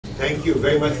Thank you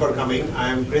very much for coming. I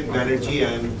am Prith Banerjee.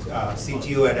 I am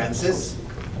CTO at ANSYS.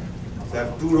 So I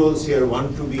have two roles here,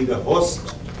 one to be the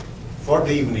host for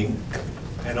the evening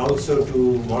and also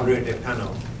to moderate a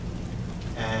panel.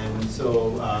 And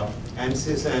so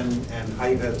ANSYS and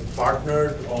Hive have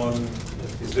partnered on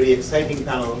this very exciting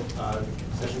panel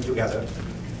session together.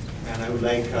 And I would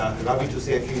like Ravi to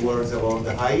say a few words about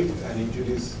the Hive and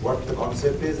introduce what the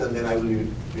concept is, and then I will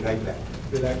be right back.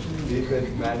 We'll actually leave with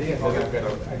Maddie and then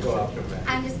I go after Maddie.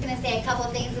 I'm just going to say a couple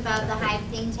things about the Hive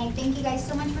think tank. Thank you guys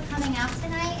so much for coming out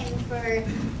tonight and for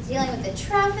dealing with the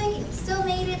traffic. And you still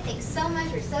made it. Thanks so much.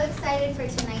 We're so excited for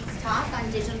tonight's talk on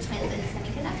digital twins and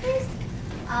semiconductors.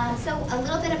 So a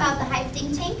little bit about the Hive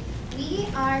think tank. We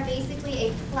are basically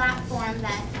a platform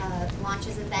that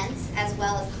launches events as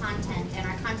well as content. And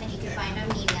our content you can find on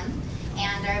Medium.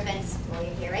 And our events, well,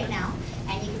 you're here right now.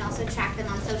 And you can also track them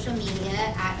on social media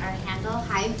at our handle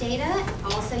Hive Data.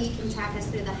 Also, you can track us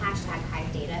through the hashtag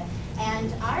Hive Data.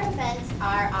 And our events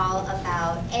are all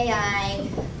about AI,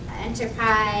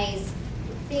 enterprise,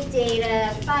 big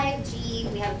data,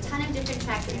 5G. We have a ton of different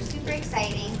tracks that are super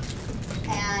exciting.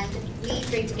 And we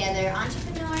bring together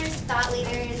entrepreneurs, thought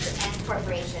leaders, and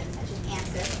corporations, such as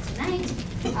ANSYS tonight.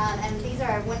 And these are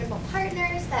our wonderful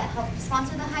partners that help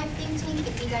sponsor the Hive think tank.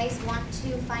 If you guys want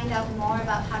to find out more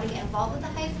about how to get involved with the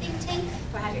Hive think tank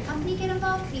or have your company get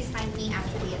involved, please find me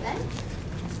after the event.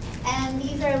 And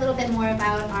these are a little bit more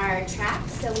about our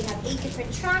tracks. So we have 8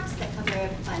 different tracks that cover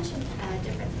a bunch of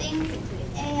different things,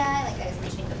 including AI, like I was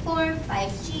mentioning before,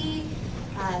 5G,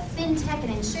 fintech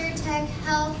and insurtech,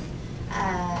 health,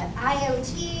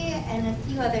 IoT, and a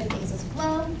few other things as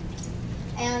well.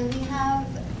 And we have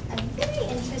a very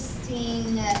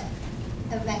interesting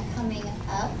event coming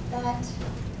up that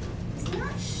is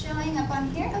not showing up on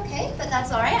here. Okay, but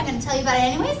that's all right. I'm going to tell you about it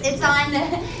anyways. It's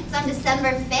on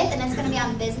December 5th, and it's going to be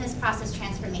on business process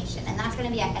transformation. And that's going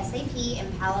to be at SAP in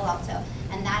Palo Alto.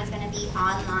 And that is going to be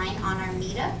online on our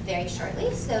meetup very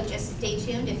shortly. So just stay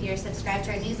tuned. If you're subscribed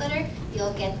to our newsletter,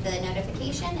 you'll get the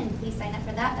notification. And please sign up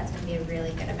for that. That's going to be a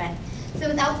really good event. So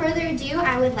without further ado,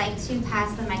 I would like to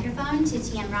pass the microphone to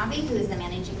TM Ravi, who is the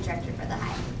Managing Director for the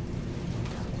Hive.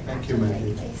 Thank you,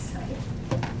 Maddie.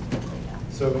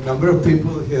 So a number of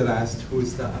people here asked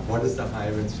what is the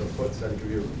Hive and so forth, so I'll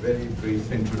give you a very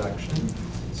brief introduction.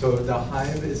 So the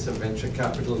Hive is a venture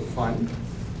capital fund,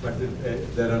 but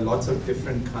there are lots of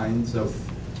different kinds of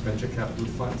venture capital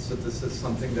funds. So this is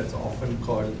something that's often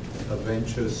called a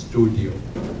venture studio.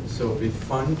 So we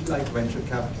fund like venture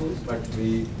capital, but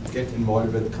we get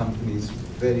involved with companies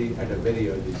at a very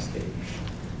early stage.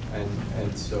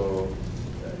 And so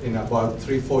in about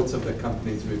 3/4 of the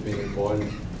companies we've been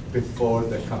involved before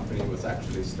the company was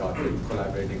actually started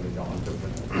collaborating with the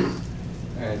entrepreneurs.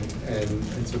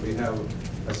 And so we have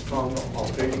a strong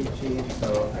operating team.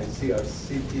 So I see our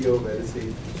CTO, where is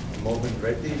he? Mohan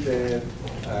Reddy there,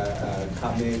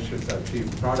 Kamesh is our Chief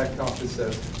Product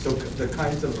Officer. So the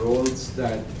kinds of roles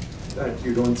that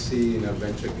you don't see in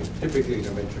typically in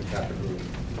a venture capital.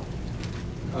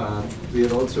 We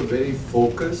are also very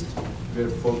focused. We're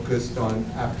focused on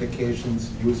applications,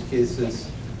 use cases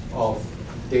of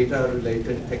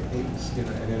data-related techniques,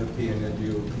 NLP,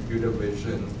 NLU, computer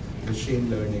vision, machine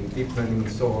learning, deep learning,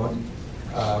 and so on.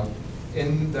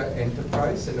 In the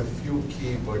enterprise in a few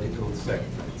key vertical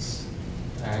segments.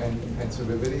 And so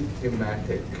we're very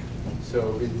thematic.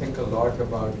 So we think a lot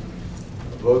about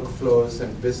workflows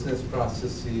and business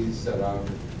processes around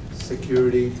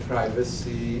security,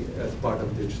 privacy as part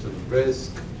of digital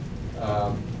risk.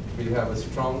 We have a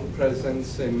strong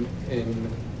presence in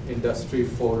Industry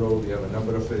 4.0. We have a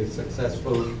number of very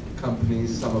successful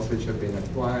companies, some of which have been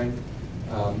acquired.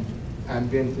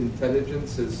 Ambient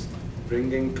intelligence is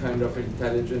bringing kind of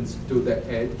intelligence to the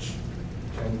edge,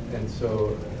 and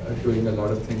so doing a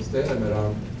lot of things there and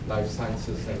around life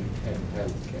sciences and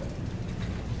healthcare.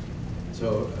 So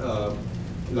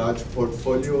large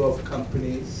portfolio of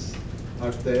companies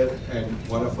out there, and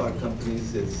one of our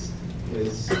companies is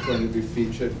going to be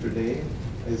featured today,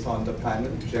 is on the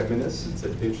panel, Geminis. It's a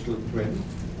digital twin,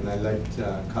 and I'd like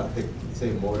Karthik to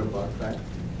say more about that.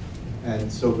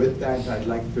 And so with that, I'd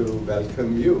like to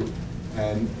welcome you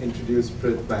and introduce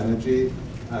Prith Banerjee.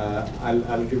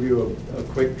 I'll give you a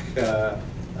quick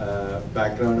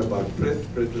background about Prith.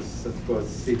 Prith is, of course,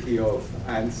 CTO of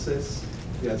ANSYS.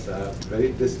 He has a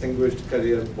very distinguished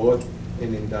career both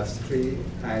in industry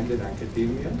and in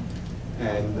academia.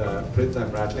 And Prith,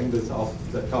 I'm rattling this off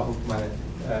the top of my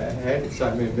head, so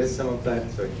I may miss some of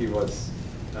that. So he was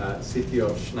CTO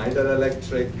of Schneider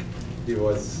Electric. He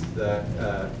was the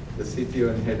CTO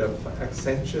and head of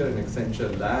Accenture and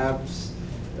Accenture Labs.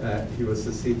 He was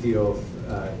the CTO of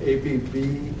ABB.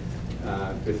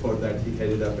 Before that, he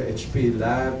headed up HP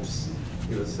Labs.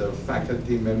 He was a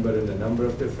faculty member in a number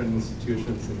of different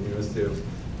institutions in the University of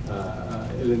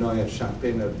Illinois at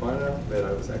Champaign-Urbana, where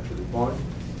I was actually born,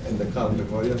 in the Carl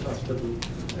Memorial Hospital.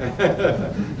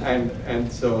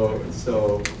 and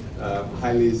so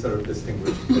highly sort of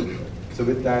distinguished. So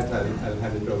with that, I'll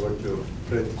hand it over to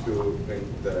Prith to bring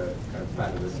the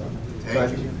panelists on.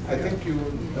 Thank you. I think you,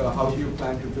 how do you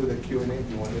plan to do the Q&A? Do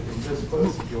you want it in this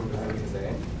first? Do you want to have it in the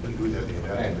end? We'll do that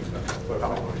later. End.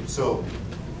 Perfect. So,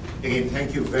 again,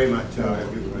 thank you very much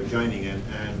everyone for joining in.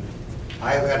 And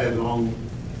I have had a long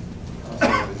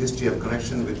history of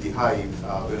connection with the Hive.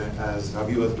 As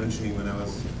Ravi was mentioning, when I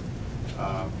was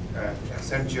at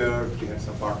Accenture, we had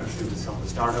some partnership with some of the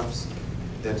startups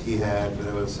that he had. When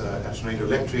I was at Schneider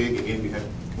Electric, again, we had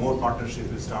more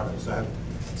partnership with startups. So I have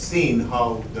seen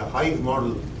how the Hive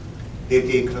model, they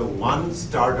take one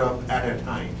startup at a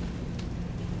time.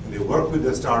 And they work with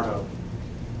the startup,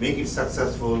 make it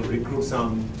successful, recruit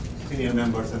some senior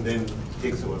members, and then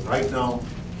takes over. Right now,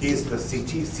 he's the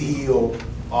CEO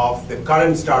of the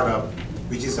current startup,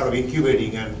 which is sort of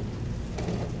incubating, and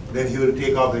then he will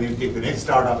take off, then he'll take the next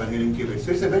startup and he'll incubate.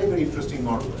 So it's a very, very interesting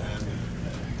model.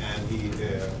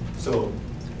 So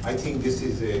I think this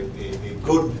is a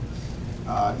good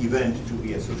event to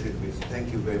be associated with.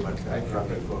 Thank you very much,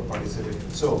 Ravi, for participating.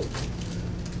 So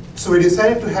we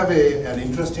decided to have an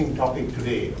interesting topic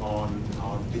today on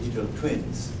digital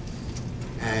twins.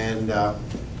 And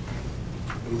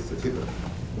where's the clicker?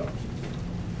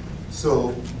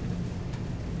 So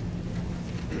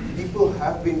people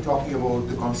have been talking about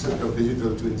the concept of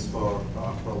digital twins for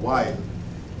a while.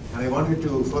 And I wanted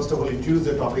to, first of all, introduce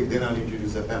the topic, then I'll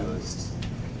introduce the panelists.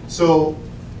 So,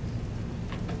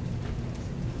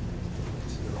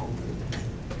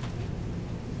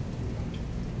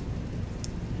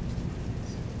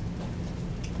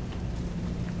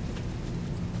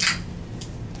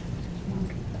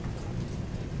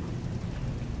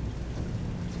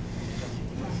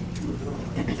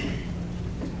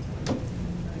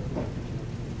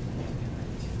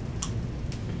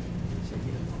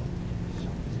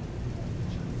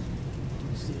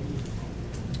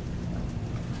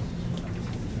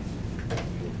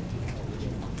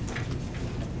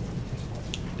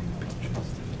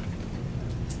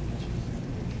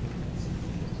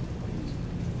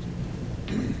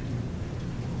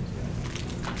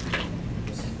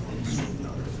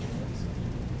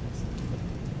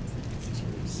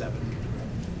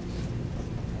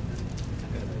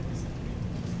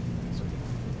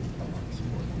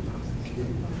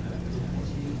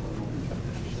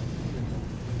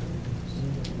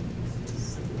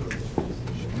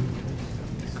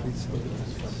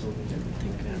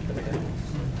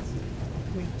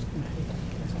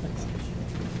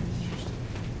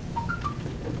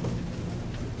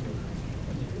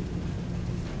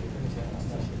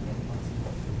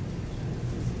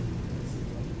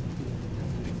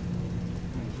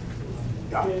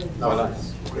 yeah,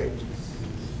 that's great.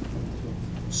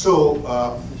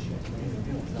 So,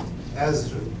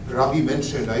 as Ravi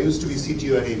mentioned, I used to be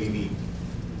CTO at ABB,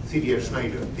 CTO at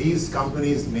Schneider. These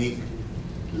companies make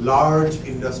large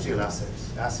industrial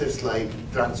assets like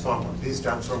transformers. These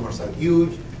transformers are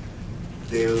huge.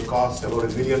 They'll cost about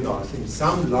 $1 million. In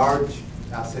some large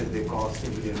assets, they cost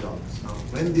 $1 million. Now,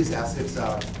 when these assets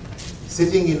are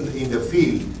sitting in the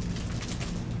field,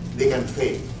 they can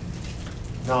fail.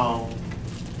 Now,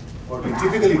 what we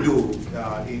typically do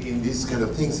in these kind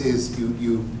of things is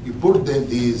you put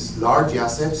these large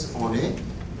assets on a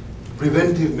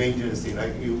preventive maintenance thing.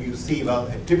 Like you see, well,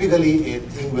 typically a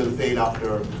thing will fail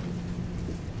after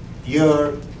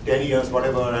year, 10 years,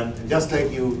 whatever, and just like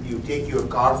you take your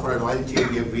car for an oil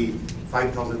change every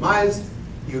 5,000 miles,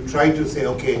 you try to say,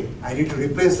 okay, I need to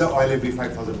replace the oil every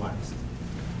 5,000 miles.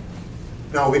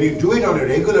 Now, when you do it on a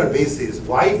regular basis,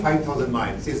 why 5,000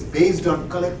 miles? It's based on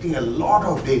collecting a lot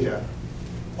of data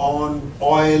on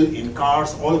oil in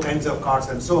cars, all kinds of cars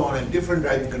and so on, and different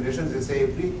driving conditions. They say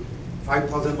every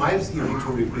 5,000 miles, you need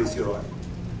to replace your oil.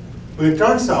 But it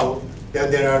turns out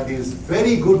that there are these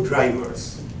very good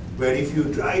drivers where if you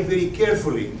drive very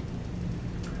carefully,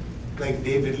 like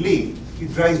David Lee, he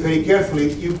drives very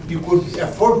carefully, you could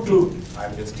afford to,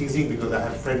 I'm just teasing because I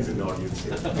have friends in the audience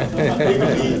here.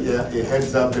 David Lee, he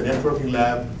heads up the networking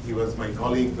lab. He was my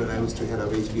colleague when I used to head up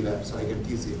HP Lab, so I can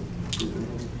tease him.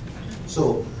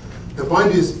 So the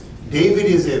point is, David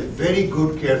is a very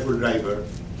good, careful driver.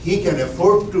 He can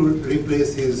afford to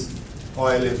replace his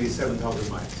oil every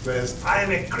 7,000 miles. Whereas I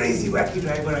am a crazy, wacky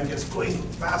driver. I'm just going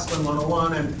fast on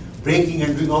 101 and braking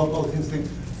and doing all these things.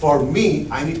 For me,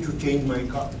 I need to change my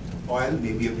car oil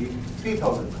maybe every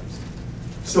 3,000 miles.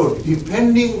 So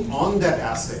depending on that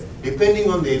asset,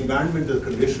 depending on the environmental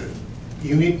condition,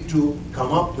 you need to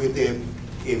come up with a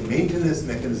maintenance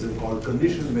mechanism called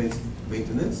condition-based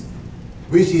maintenance,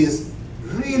 which is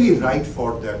really right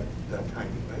for that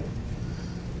timing, right?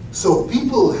 So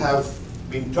people have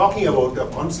been talking about the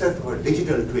concept of a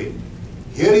digital twin.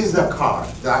 Here is the car,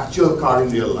 the actual car in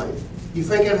real life.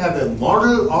 If I can have a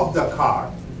model of the car,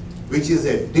 which is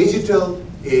a digital,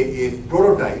 a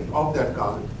prototype of that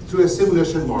car through a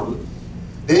simulation model,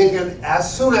 they can,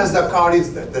 as soon as the car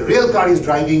is, the real car is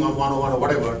driving on 101 or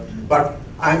whatever, but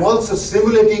I'm also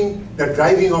simulating the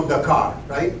driving of the car,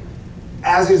 right?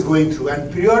 As it's going through,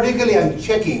 and periodically I'm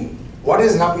checking what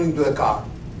is happening to the car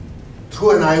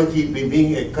through an IoT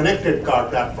being a connected car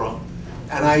platform,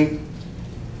 and I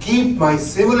keep my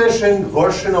simulation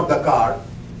version of the car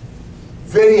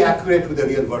very accurate with the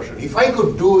real version. If I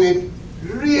could do it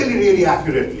really, really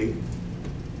accurately,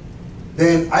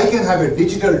 then I can have a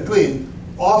digital twin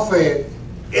of an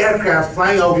aircraft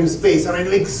flying out in space, and I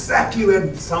know exactly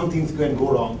where some things can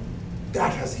go wrong.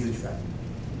 That has huge value.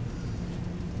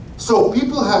 So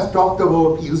people have talked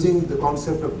about using the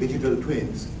concept of digital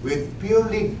twins with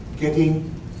purely getting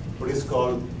what is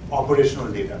called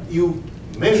operational data. You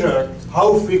measure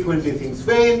how frequently things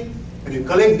fail, and you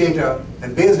collect data,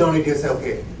 and based on it you say,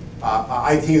 okay,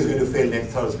 I think it's going to fail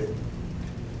next Thursday.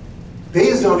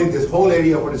 Based on it, this whole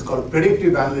area of what is called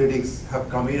predictive analytics have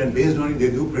come in, and based on it they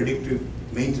do predictive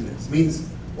maintenance. Means,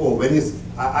 oh,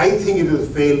 I think it will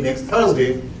fail next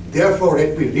Thursday, therefore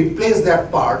let me replace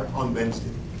that part on Wednesday.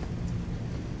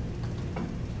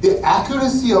 The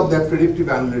accuracy of that predictive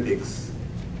analytics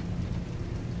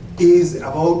is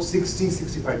about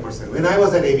 60–65%. When I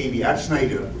was at ABB, at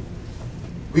Schneider,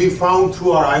 we found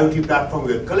through our IoT platform,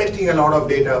 we were collecting a lot of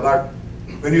data, but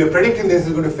when we were predicting this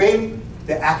is going to fail,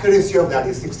 the accuracy of that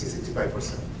is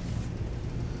 60–65%.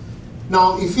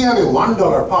 Now, if you have a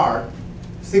 $1 part,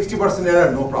 60%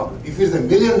 error, no problem. If it's $1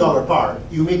 million part,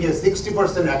 you make a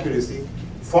 60% accuracy,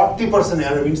 40%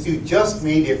 error means you just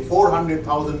made a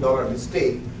 $400,000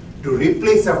 mistake to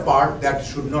replace a part that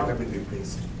should not have been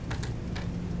replaced.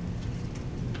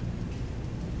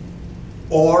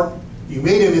 Or you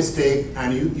made a mistake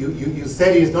and you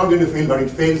said it's not going to fail, but it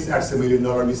fails, that's $1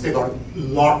 million mistake, or a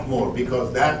lot more,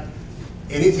 because that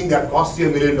anything that costs you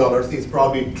 $1 million is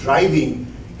probably driving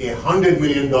a $100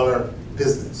 million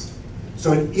business.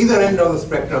 So in either end of the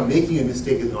spectrum, making a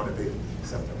mistake is not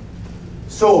acceptable.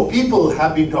 So people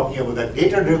have been talking about that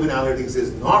data-driven analytics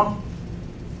is not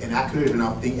an accurate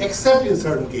enough thing, except in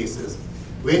certain cases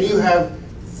when you have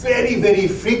very, very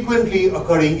frequently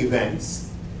occurring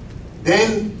events,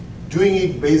 then doing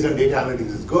it based on data analytics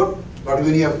is good. But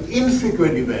when you have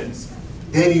infrequent events,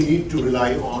 then you need to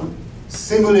rely on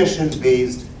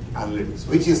simulation-based analytics,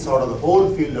 which is sort of the whole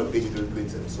field of digital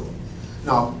twins and so on.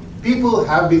 Now, people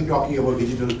have been talking about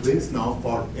digital twins now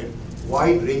for a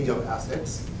wide range of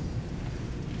assets.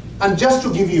 And just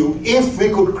to give you, if we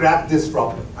could crack this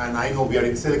problem, and I know we are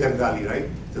in Silicon Valley, right?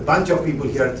 It's a bunch of people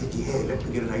here are thinking, hey, let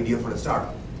me get an idea for a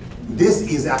startup. This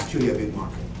is actually a big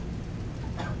market.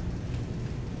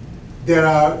 There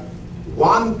are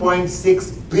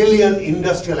 1.6 billion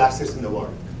industrial assets in the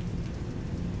world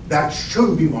that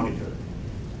should be monitored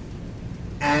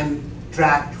and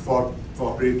tracked for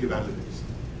predictive analytics.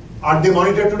 Are they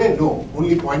monitored today? No,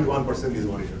 only 0.1% is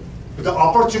monitored. But the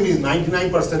opportunity is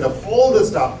 99% of all the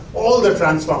stuff, all the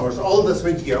transformers, all the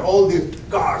switchgear, all the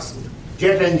cars,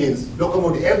 jet engines,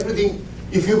 locomotive, everything,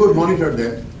 if you could monitor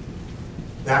them,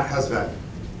 that has value.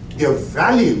 The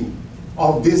value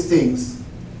of these things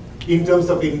in terms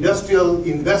of industrial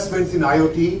investments in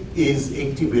IoT is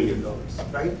 $80 billion,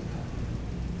 right?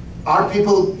 Are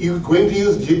people going to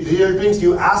use digital twins?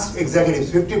 You ask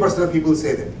executives, 50% of people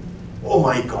say that. Oh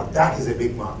my God, that is a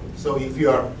big market. So if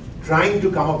you are trying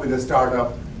to come up with a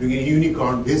startup, doing a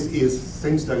unicorn, this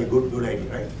seems like a good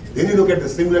idea, right? Then you look at the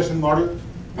simulation model.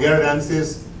 We are at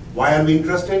ANSYS. Why are we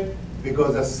interested?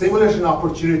 Because the simulation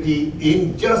opportunity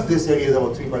in just this area is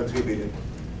about $3.3 billion.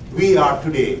 We are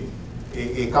today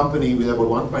a company with about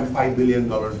 $1.5 billion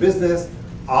business.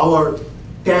 Our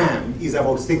TAM is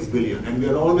about $6 billion, and we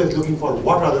are always looking for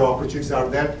what other opportunities are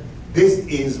there. This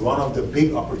is one of the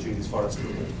big opportunities for us to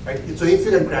do, right? So if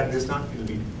you can crack this down, it will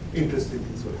be interesting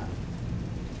things will happen.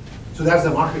 So that's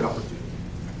the market opportunity.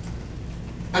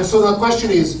 And so the question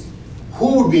is,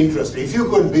 who would be interested? If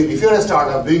you're a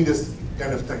startup doing this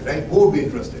kind of thing, right? Who would be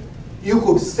interested? You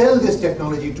could sell this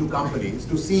technology to companies,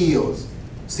 to CEOs.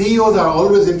 CEOs are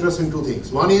always interested in two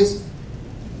things. One is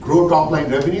grow top line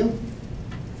revenue,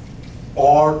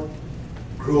 or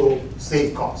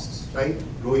save costs, right?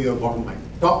 Grow your bottom line.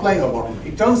 Top line or bottom line.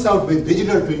 It turns out with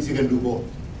digital twins you can do both.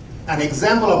 An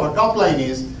example of a top line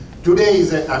is, today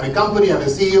I'm a company, I'm a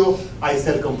CEO, I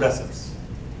sell compressors.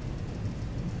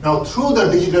 Now through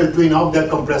the digital twin of that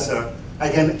compressor, I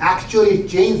can actually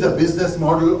change the business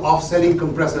model of selling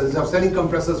compressors. Instead of selling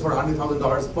compressors for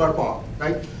 $100,000 per part,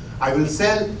 right? I will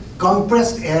sell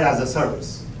compressed air as a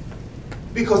service.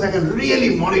 Because I can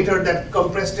really monitor that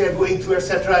compressed air going through,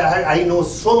 etc. I know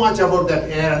so much about that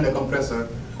air and the compressor.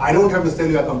 I don't have to sell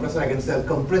you a compressor, I can sell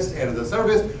compressed air as a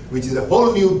service, which is a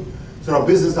whole new sort of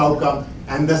business outcome,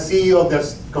 and the CEO of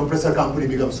that compressor company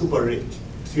becomes super rich.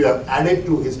 So you have added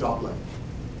to his top line.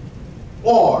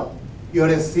 Or you're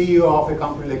a CEO of a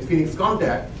company like Phoenix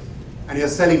Contact, and you're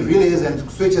selling relays and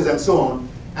switches and so on,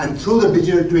 and through the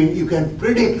digital twin, you can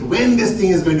predict when this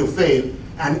thing is going to fail,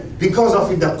 and because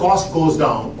of it, the cost goes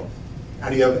down,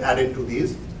 and you have added to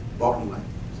these bottom line.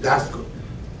 That's good.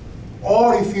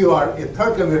 Or if you are a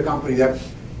third career company, that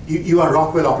you are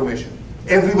Rockwell Automation.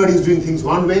 Everybody is doing things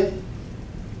one way,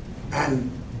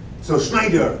 and so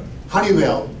Schneider,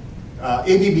 Honeywell,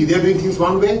 ABB, they're doing things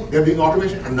one way, they're doing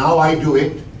automation, and now I do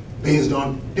it based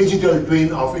on digital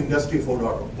twin of Industry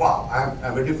 4.0. Wow, I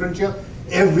have a differential.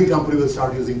 Every company will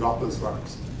start using Rockwell's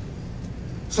products.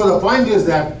 So the point is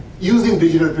that using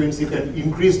digital twins, you can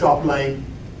increase top line,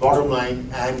 bottom line,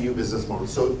 and new business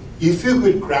models. So if you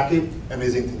could crack it,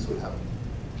 amazing things will happen.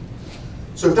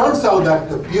 So it turns out that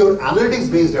the pure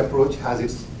analytics-based approach has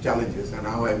its challenges, and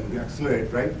now I'm going to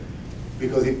accelerate, right?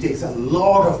 Because it takes a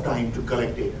lot of time to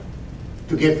collect data.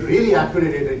 To get really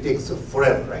accurate data, it takes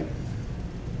forever, right?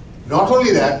 Not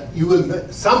only that,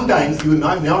 sometimes you will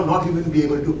not even be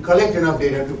able to collect enough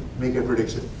data to make a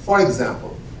prediction. For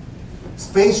example,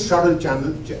 Space Shuttle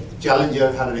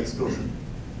Challenger had an explosion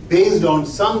based on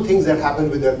some things that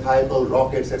happened with their Thibault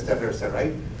rockets, etc.,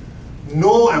 right?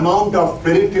 No amount of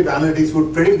predictive analytics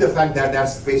would predict the fact that that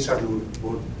space shuttle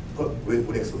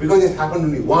would explode, because it happened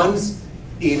only once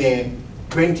in a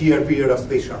 20-year period of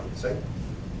space shuttles, right?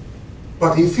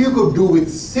 But if you could do with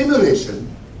simulation,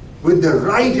 with the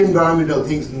right environmental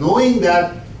things, knowing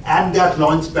that at that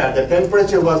launch pad, the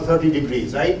temperature was 30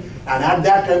 degrees, right? And at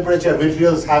that temperature,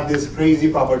 materials have this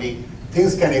crazy property,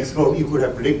 things can explode, you could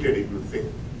have predicted it would fail.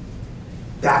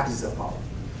 That is the power.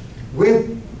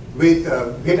 With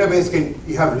database,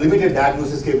 you have limited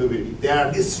diagnosis capability. There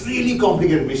are these really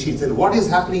complicated machines, and what is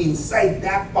happening inside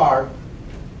that part,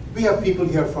 we have people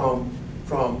here from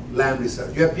Lam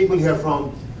Research, we have people here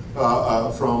from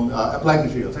Applied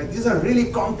Materials. Right? These are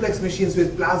really complex machines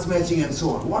with plasma etching and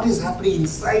so on. What is happening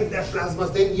inside that plasma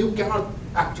thing, you cannot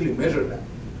actually measure that.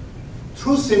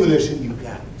 Through simulation, you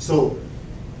can. So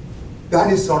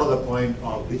that is sort of the point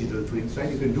of digital twins, right?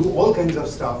 You can do all kinds of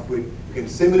stuff with, you can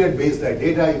simulate baseline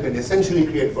data, you can essentially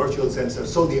create virtual sensors.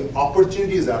 So the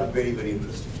opportunities are very, very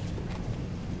interesting.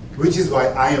 Which is why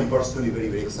I am personally very,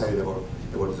 very excited about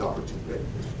this opportunity. Right?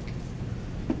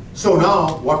 So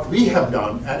now, what we have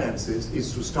done at ANSYS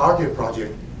is to start a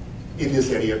project in this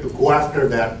area to go after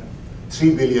that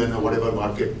 3 billion or whatever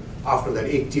market, after that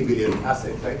 80 billion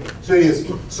asset, right? So it is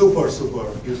super, super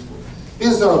useful.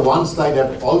 This is sort of one slide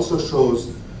that also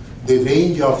shows the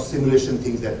range of simulation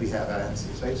things that we have at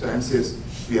ANSYS, right? So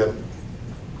ANSYS, we have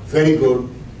very good,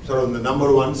 sort of the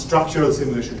 #1 structural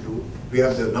simulation tool. We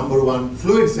have the #1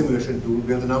 fluid simulation tool.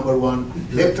 We have the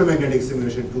 #1 electromagnetic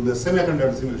simulation tool, the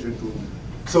semiconductor simulation tool.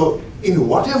 So in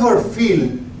whatever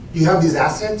field you have these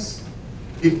assets,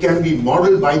 it can be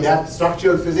modeled by that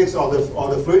structural physics or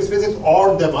the fluids physics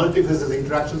or the multi-physics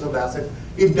interactions of the asset.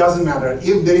 It doesn't matter.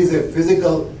 If there is a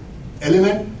physical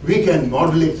element, we can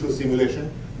model it through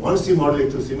simulation. Once you model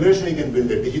it through simulation, you can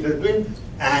build a digital twin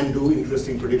and do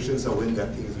interesting predictions of when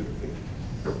that thing is going to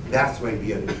fail. That's why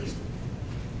we are interested.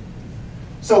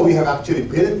 So we have actually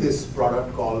built this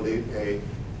product called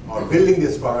building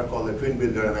this product called the Twin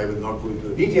Builder, and I will not go into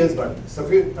the details, but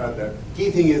the key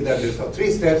thing is that there's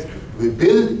 3 steps. We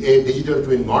build a digital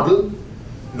twin model.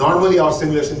 Normally our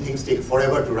simulation things take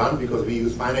forever to run because we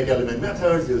use finite element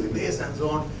methods, using this and so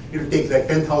on. It will take like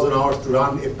 10,000 hours to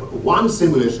run one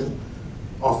simulation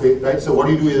of it, right? So what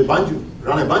you do is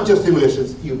run a bunch of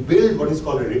simulations, you build what is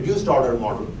called a reduced order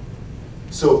model.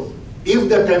 So if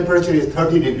the temperature is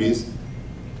 30 degrees,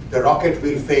 the rocket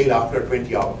will fail after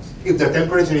 20 hours. If the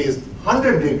temperature is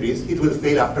 100 degrees, it will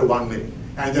fail after 1 minute.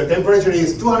 And if the temperature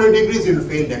is 200 degrees, it will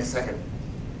fail next second.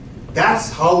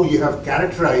 That's how you have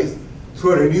characterized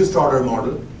through a reduced order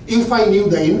model. If I knew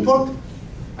the input,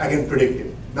 I can predict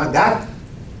it. Now that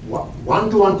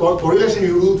one-to-one correlation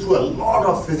you do through a lot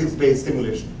of physics-based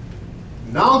simulation.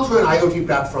 Now through an IoT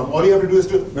platform, all you have to do is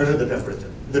to measure the temperature.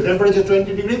 If the temperature is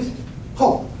 20 degrees,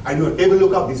 oh, I do a table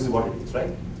lookup, this is what it is, right?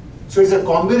 So it's a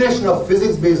combination of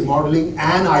physics-based modeling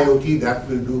and IoT that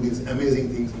will do these amazing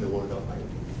things in the world of IoT.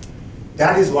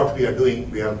 That is what we are doing.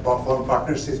 We have formed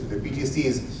partnerships with the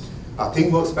BTC's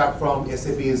ThinkWorks platform,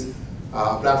 SAP's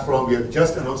platform. We have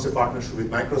just announced a partnership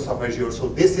with Microsoft Azure. So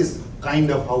this is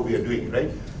kind of how we are doing it, right?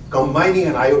 Combining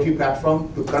an IoT platform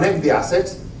to connect the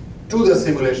assets to the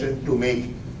simulation to make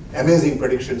amazing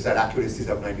predictions at accuracies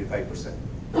of 95%.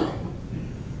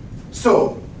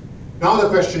 So now the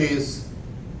question is,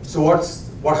 so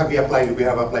what have we applied? We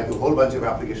have applied to a whole bunch of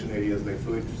application areas like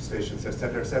fluid stations, et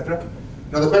cetera, et cetera.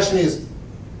 Now the question is,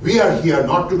 we are here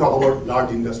not to talk about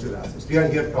large industrial assets. We are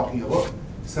here talking about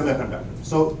semiconductors.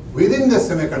 So within the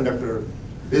semiconductor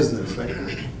business,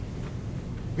 right,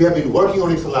 we have been working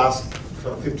on it for the last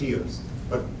 50 years.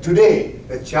 But today,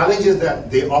 the challenge is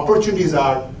that the opportunities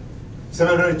are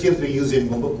semiconductor chips we use in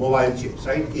mobile chips,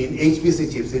 right? In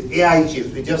HPC chips, in AI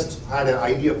chips. We just had an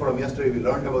idea from yesterday. We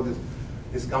learned about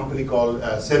this company called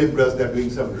Cerebras. They're doing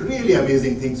some really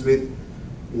amazing things with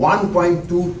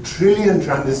 1.2 trillion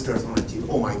transistors on a chip.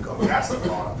 Oh my God, that's a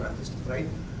lot of transistors, right?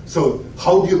 So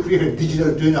how do you create a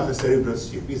digital twin of a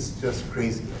Cerebras chip? It's just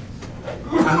crazy.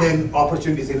 And then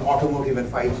opportunities in automotive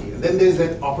and 5G. And then there's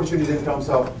an opportunities in terms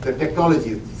of the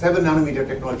technology, 7 nanometer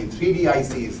technology, 3D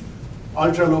ICs,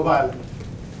 ultra low power.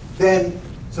 Then,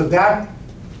 so that,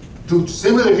 to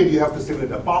simulate it, you have to simulate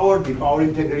the power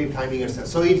integrity, timing, etc.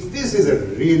 So this is a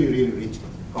really, really rich,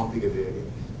 complicated area.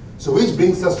 So which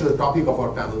brings us to the topic of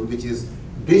our panel, which is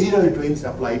digital twins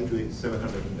applied to the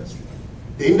semiconductor industry.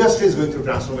 The industry is going through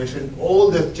transformation.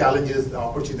 All the challenges, the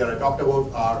opportunities that I talked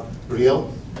about are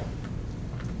real.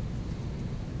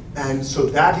 And so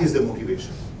that is the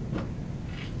motivation.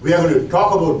 We are going to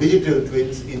talk about digital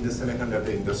twins in the semiconductor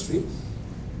industry.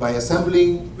 By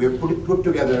assembling, we have put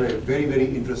together a very, very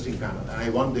interesting panel. And I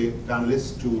want the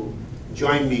panelists to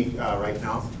join me right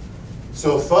now.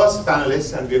 So first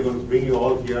panelist, and we're going to bring you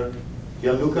all here,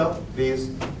 Gianluca, please.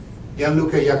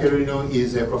 Gianluca Iacarino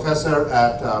is a professor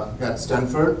at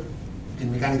Stanford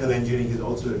in mechanical engineering. He's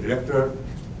also the director,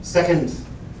 second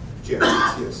chair,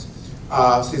 yes.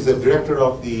 So he's the director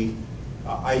of the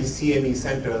ICME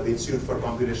Center, the Institute for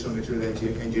Computational Material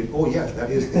Engineering. Oh yeah, that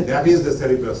is the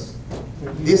Cerebras.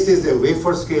 This is a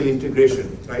wafer scale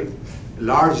integration, right?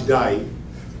 Large die.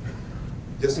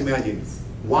 Just imagine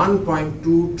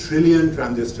 1.2 trillion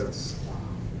transistors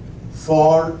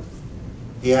for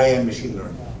AI and machine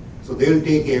learning. So they'll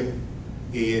take a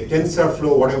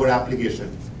TensorFlow, whatever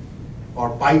application,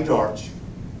 or PyTorch,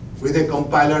 with a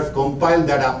compiler, compile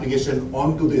that application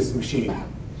onto this machine.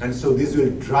 And so this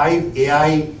will drive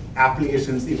AI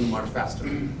applications even much faster.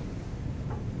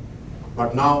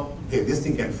 But now, okay, this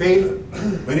thing can fail.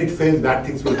 When it fails, bad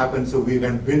things will happen, so we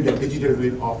can build a digital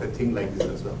twin of a thing like this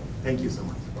as well. Thank you so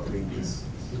much for doing this.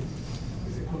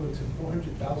 It's equivalent to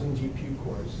 400,000 GPU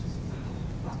cores.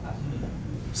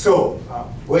 So,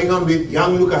 going on with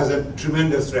Gianluca has a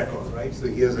tremendous record, right? So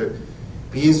he has a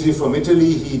PhD from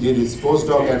Italy. He did his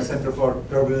postdoc at Center for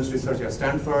Turbulence Research at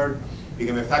Stanford,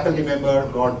 became a faculty member,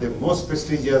 got the most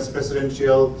prestigious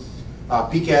presidential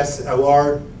PCAS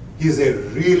award. He's a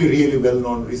really, really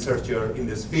well-known researcher in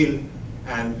this field.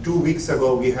 And 2 weeks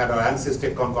ago, we had our ANSYS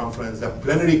TechCon conference. The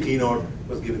plenary keynote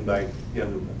was given by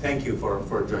Gianluca. Thank you for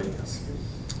joining us.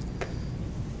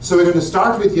 So we're going to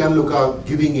start with Gianluca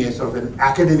giving a sort of an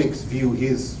academic's view.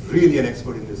 He's really an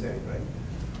expert in this area, right?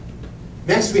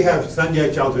 Next, we have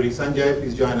Sanjay Chowdhury. Sanjay,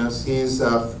 please join us. He's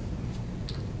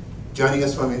joining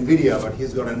us from NVIDIA, but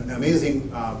he's got an amazing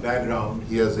background.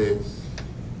 He has a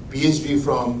PhD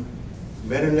from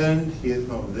Maryland. He is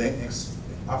from the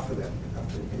after the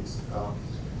case.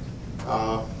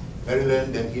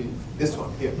 Maryland, and this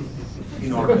one here,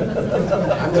 in order.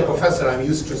 I'm the professor, I'm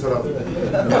used to sort of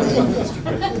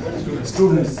managing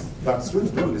students, but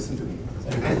students don't listen to me.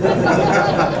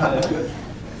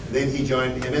 Then he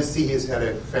joined MSc. He's had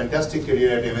a fantastic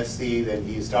career at MSc. Then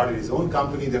he started his own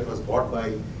company that was bought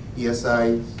by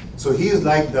ESI. So he is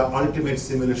like the ultimate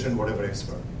simulation whatever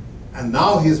expert. And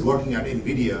now he's working at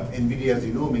NVIDIA. NVIDIA, as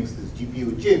you know, makes these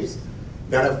GPU chips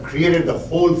that have created the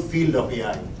whole field of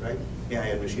AI, right? AI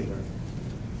and machine learning.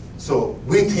 So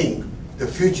we think the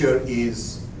future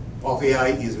of AI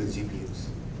is with GPUs.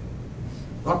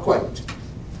 Not quite.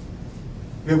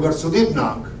 We've got Sudeep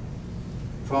Nag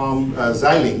from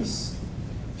Xilinx.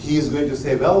 He is going to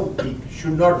say, well, we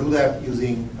should not do that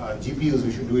using GPUs,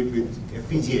 we should do it with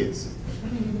FPGAs.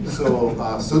 So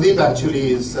Sudeep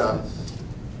actually is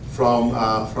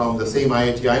from the same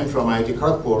IIT. I'm from IIT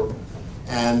Kharagpur,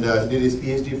 and he did his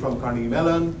PhD from Carnegie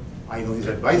Mellon. I know his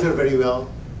advisor very well,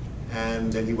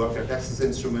 and then he worked at Texas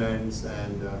Instruments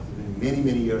and many,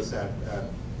 many years at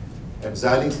At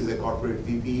Xilinx, he's a corporate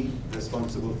VP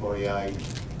responsible for AI,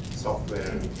 software,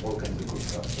 and all kinds of good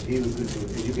stuff. So he is going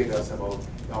to educate us about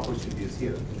the opportunities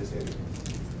here in this area.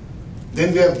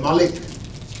 Then we have Malik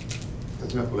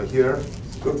Tasmapula here,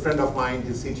 good friend of mine.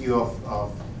 He's CTO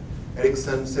of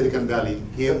Ericsson, Silicon Valley.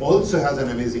 He also has an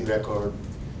amazing record.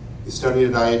 He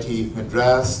studied at IIT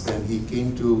Madras, then he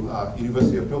came to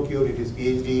University of Tokyo, did his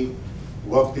PhD,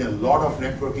 worked in a lot of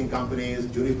networking companies,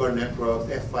 Juniper Networks,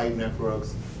 F5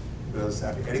 Networks, was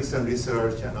at Ericsson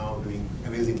Research, and now doing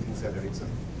amazing things at Ericsson.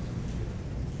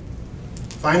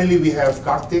 Finally, we have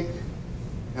Karthik,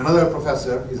 another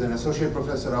professor. He's an associate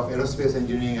professor of aerospace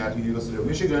engineering at University of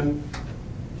Michigan.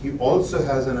 He also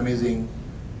has an amazing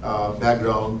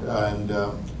background,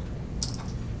 and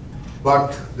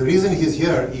but the reason he's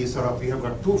here is sort of we have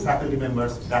got two faculty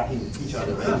members backing each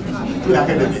other, right? Two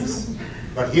academics.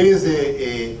 But here is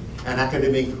an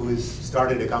academic who has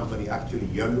started a company. Actually,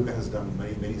 Gianluca has done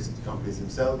many companies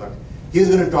himself, but he's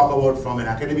going to talk about from an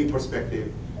academic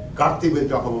perspective. Karthik will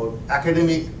talk about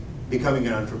academic becoming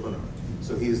an entrepreneur.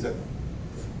 So he is the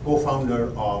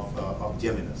co-founder of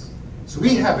Geminus. So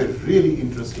we have a really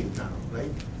interesting panel,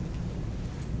 right?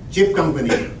 Chip company,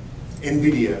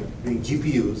 NVIDIA, doing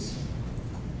GPUs,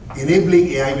 enabling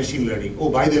AI machine learning. Oh,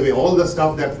 by the way, all the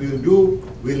stuff that we'll do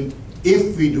will,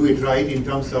 if we do it right in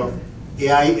terms of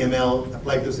AI, ML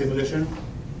applied to simulation,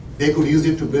 they could use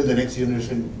it to build the next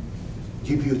generation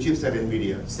GPU chips at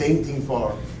NVIDIA. Same thing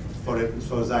for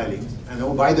Xilinx. And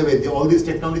oh, by the way, all these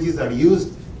technologies are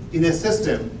used in a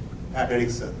system at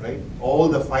Ericsson, right? All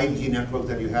the 5G networks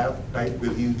that you have, right,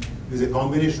 will use a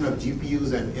combination of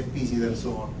GPUs and FPGAs and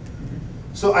so on.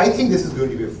 So I think this is going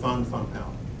to be a fun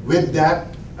panel. With that,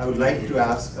 I would like to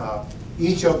ask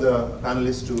each of the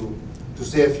panelists to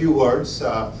say a few words.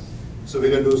 So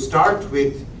we're going to start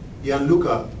with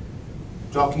Gianluca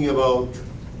talking about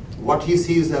what he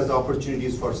sees as the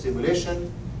opportunities for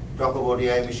simulation, talk about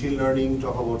AI machine learning,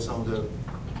 talk about some of the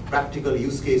practical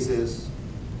use cases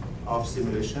of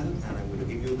simulation, and I'm going to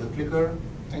give you the clicker.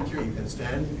 Thank you. You can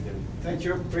stand. You can. Thank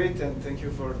you, Preet, and thank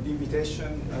you for the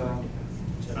invitation.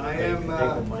 I am. Take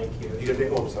the mic here. You can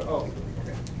take. Oh, sorry. Oh,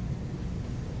 okay.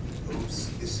 Oops,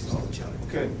 this is the challenge.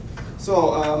 Okay.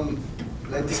 So,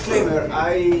 a disclaimer: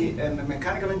 I am a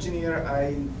mechanical engineer.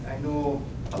 I know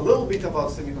a little bit about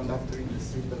semiconductor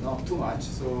industry, but not too much.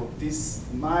 So,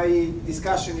 my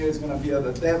discussion here is going to be at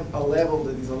a level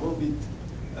that is a little bit.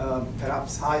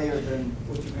 Perhaps higher than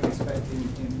what you can expect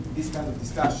in these kind of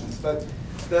discussions. But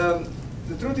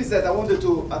the truth is that I wanted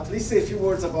to at least say a few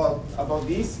words about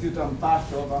the institute I'm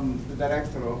part of. I'm the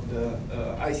director of the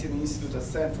ICM Institute at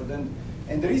Stanford,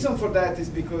 and the reason for that is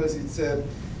because it's a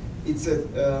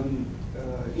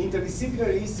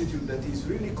interdisciplinary institute that is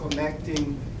really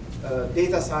connecting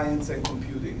data science and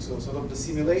computing. So sort of the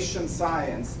simulation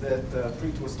science that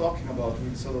Preet was talking about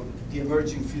with sort of the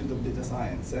emerging field of data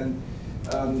science. And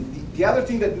the other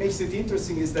thing that makes it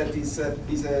interesting is that it's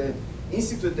an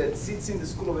institute that sits in the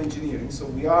School of Engineering. So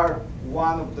we are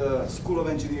one of the School of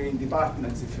Engineering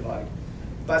departments, if you like.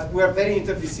 But we are very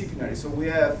interdisciplinary. So we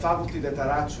have faculty that are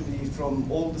actually from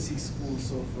all the 6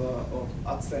 schools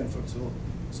at Stanford. So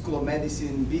School of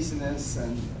Medicine, Business,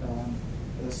 and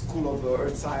School of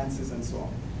Earth Sciences, and so on.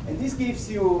 And this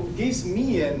gives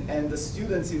me and the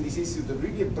students in this institute a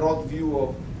really broad view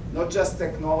of not just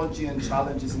technology and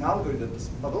challenges in algorithms,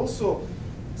 but also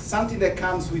something that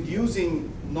comes with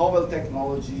using novel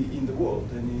technology in the world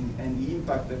and the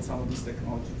impact that some of this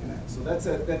technology can have. So that's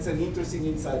an interesting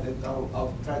insight that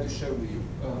I'll try to share with you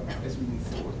as we move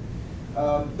forward.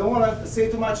 Don't want to say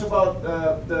too much about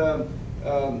the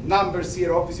numbers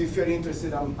here. Obviously, if you're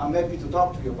interested, I'm happy to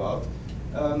talk to you about.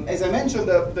 As I mentioned,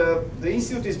 the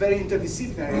institute is very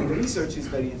interdisciplinary, and the research is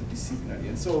very interdisciplinary.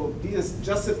 And so this is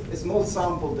just a small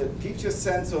sample that gives you a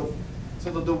sense of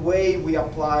sort of the way we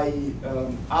apply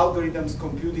algorithms,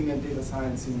 computing, and data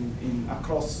science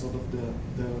across sort of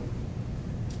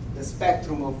the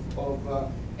spectrum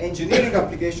of engineering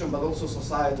application, but also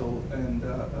societal and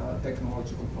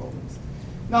technological problems.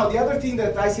 Now, the other thing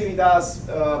that ICME does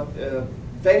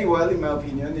very well, in my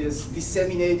opinion, is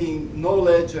disseminating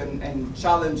knowledge and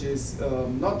challenges,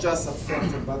 not just at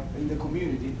Stanford, but in the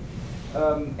community.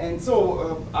 And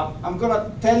so I'm going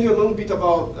to tell you a little bit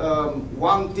about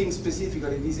one thing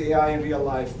specifically, this AI in real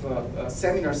life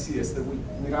seminar series that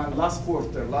we ran last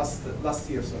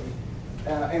year,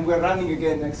 and we're running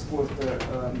again next quarter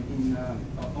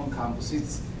on campus.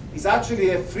 It's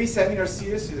actually a free seminar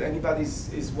series. Anybody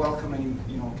is welcome and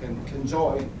can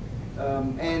join.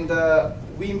 And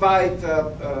we invite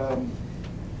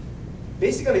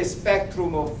basically a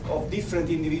spectrum of different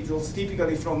individuals,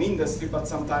 typically from industry, but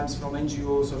sometimes from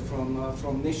NGOs or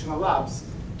from national labs,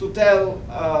 to tell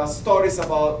stories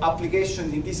about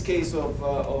applications, in this case of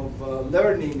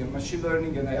learning, and machine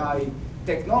learning and AI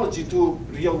technology to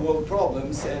real-world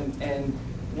problems, and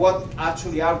what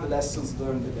actually are the lessons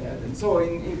learned that they had. And so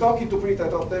in talking to Preet, I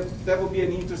thought that would be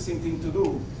an interesting thing to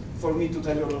do for me to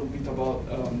tell you a little bit about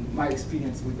my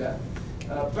experience with that.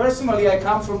 Personally, I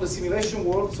come from the simulation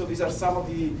world, so these are some of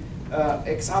the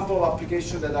example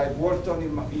applications that I've worked on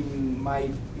in my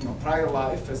prior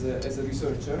life as a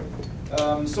researcher.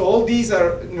 So all these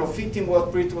are fitting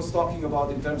what Preet was talking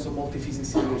about in terms of multi-physics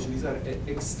simulation. These are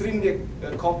extremely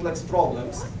complex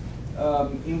problems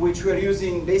in which we're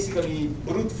using basically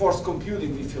brute force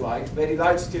computing, if you like, very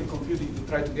large scale computing to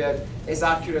try to get as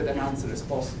accurate an answer as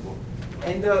possible.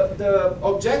 And the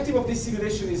objective of this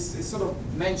simulation is sort of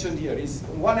mentioned here, is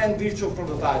on one end virtual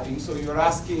prototyping, so you're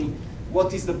asking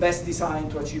what is the best design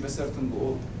to achieve a certain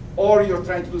goal, or you're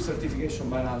trying to do certification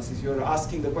by analysis. You're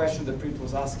asking the question that Preet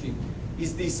was asking,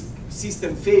 is this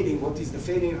system failing? What is the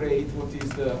failing rate? What is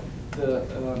the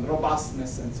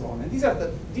robustness and so on? And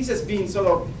this has been sort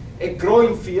of a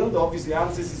growing field. Obviously,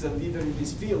 ANSYS is a leader in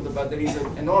this field, but there is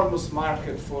an enormous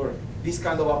market for this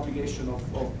kind of application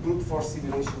of brute force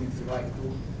simulation, if you like,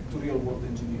 to real world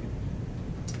engineering.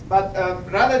 But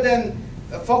rather than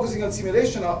focusing on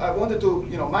simulation, I wanted to,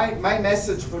 my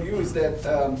message for you is that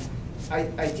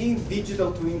I think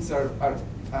digital twins are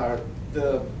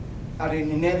an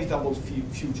inevitable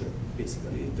future,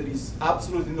 basically. There is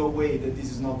absolutely no way that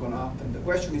this is not going to happen. The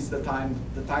question is the time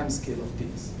scale of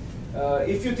things.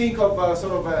 If you think of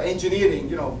sort of engineering,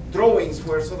 drawings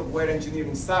were sort of where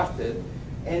engineering started,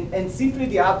 and simply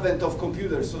the advent of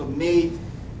computers sort of made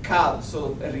CAD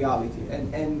sort of a reality.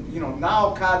 And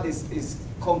now CAD is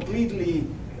completely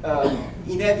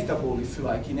inevitable, if you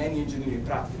like, in any engineering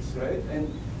practice, right? And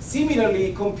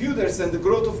similarly, computers and the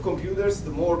growth of computers, the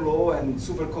Moore's law and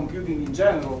supercomputing in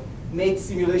general, made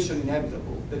simulation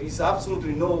inevitable. There is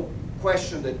absolutely no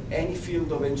question that any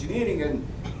field of engineering, and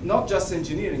not just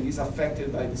engineering, is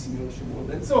affected by the simulation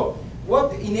world. And so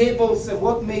what enables and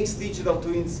what makes digital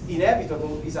twins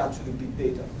inevitable is actually big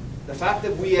data. The fact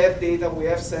that we have data, we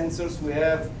have sensors, we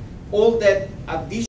have all that additional